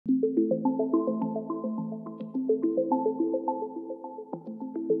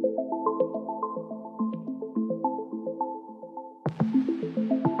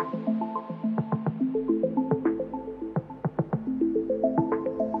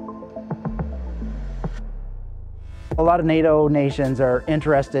A lot of NATO nations are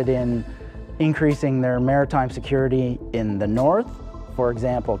interested in increasing their maritime security in the north. For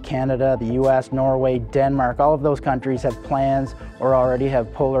example, Canada, the US, Norway, Denmark, all of those countries have plans or already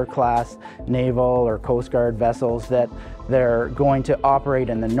have Polar-class naval or Coast Guard vessels that they're going to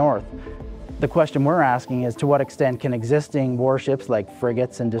operate in the north. The question we're asking is, to what extent can existing warships like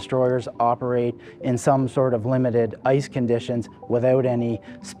frigates and destroyers operate in some sort of limited ice conditions without any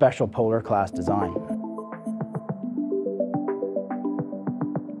special Polar-class design?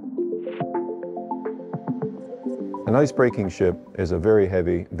 An ice-breaking ship is a very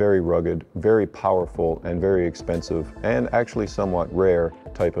heavy, very rugged, very powerful, and very expensive, and actually somewhat rare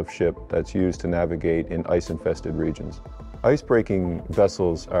type of ship that's used to navigate in ice-infested regions. Ice-breaking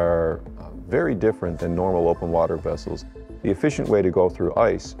vessels are very different than normal open water vessels. The efficient way to go through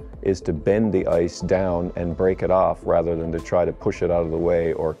ice is to bend the ice down and break it off rather than to try to push it out of the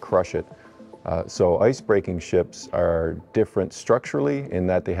way or crush it. So ice-breaking ships are different structurally in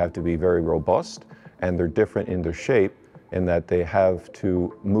that they have to be very robust, and they're different in their shape in that they have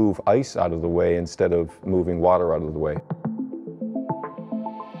to move ice out of the way instead of moving water out of the way.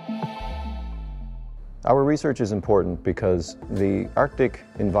 Our research is important because the Arctic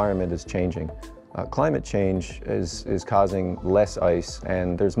environment is changing. Climate change is causing less ice,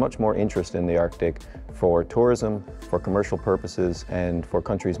 and there's much more interest in the Arctic for tourism, for commercial purposes, and for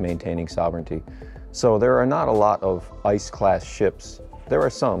countries maintaining sovereignty. So there are not a lot of ice-class ships. There are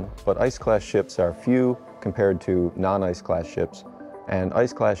some, but ice-class ships are few compared to non-ice-class ships, and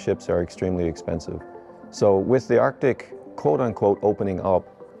ice-class ships are extremely expensive. So with the Arctic quote-unquote opening up,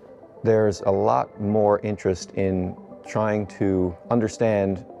 there's a lot more interest in trying to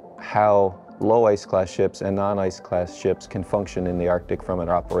understand how low ice-class ships and non-ice-class ships can function in the Arctic from an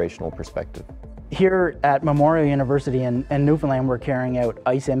operational perspective. Here at Memorial University in Newfoundland, we're carrying out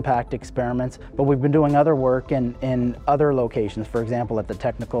ice impact experiments, but we've been doing other work in other locations, for example at the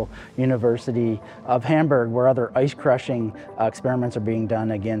Technical University of Hamburg, where other ice crushing experiments are being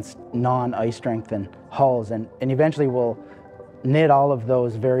done against non-ice strengthened hulls, and eventually we'll knit all of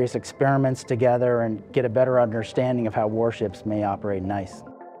those various experiments together and get a better understanding of how warships may operate in ice.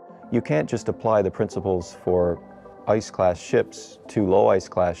 You can't just apply the principles for ice-class ships to low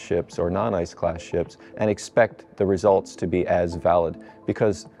ice-class ships or non-ice-class ships and expect the results to be as valid,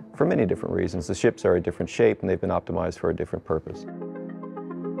 because for many different reasons the ships are a different shape and they've been optimized for a different purpose.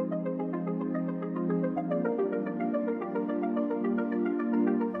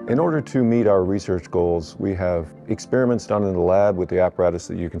 In order to meet our research goals, we have experiments done in the lab with the apparatus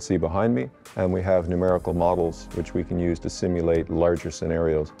that you can see behind me, and we have numerical models which we can use to simulate larger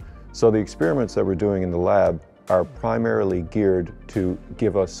scenarios. So the experiments that we're doing in the lab are primarily geared to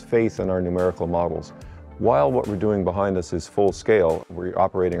give us faith in our numerical models. While what we're doing behind us is full scale, we're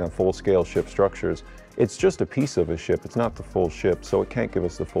operating on full scale ship structures, it's just a piece of a ship, it's not the full ship, so it can't give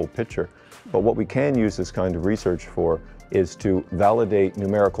us the full picture. But what we can use this kind of research for is to validate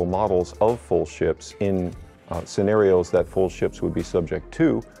numerical models of full ships in scenarios that full ships would be subject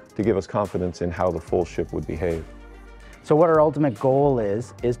to give us confidence in how the full ship would behave. So what our ultimate goal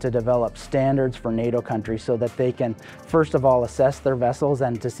is to develop standards for NATO countries so that they can, first of all, assess their vessels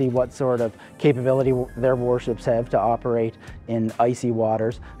and to see what sort of capability their warships have to operate in icy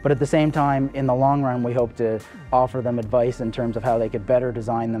waters. But at the same time, in the long run, we hope to offer them advice in terms of how they could better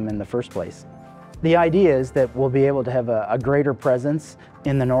design them in the first place. The idea is that we'll be able to have a greater presence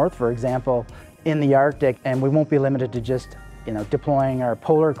in the north, for example, in the Arctic, and we won't be limited to just deploying our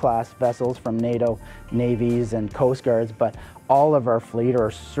Polar-class vessels from NATO navies and Coast Guards, but all of our fleet, or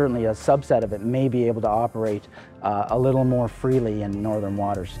certainly a subset of it, may be able to operate a little more freely in northern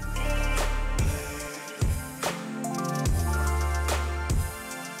waters.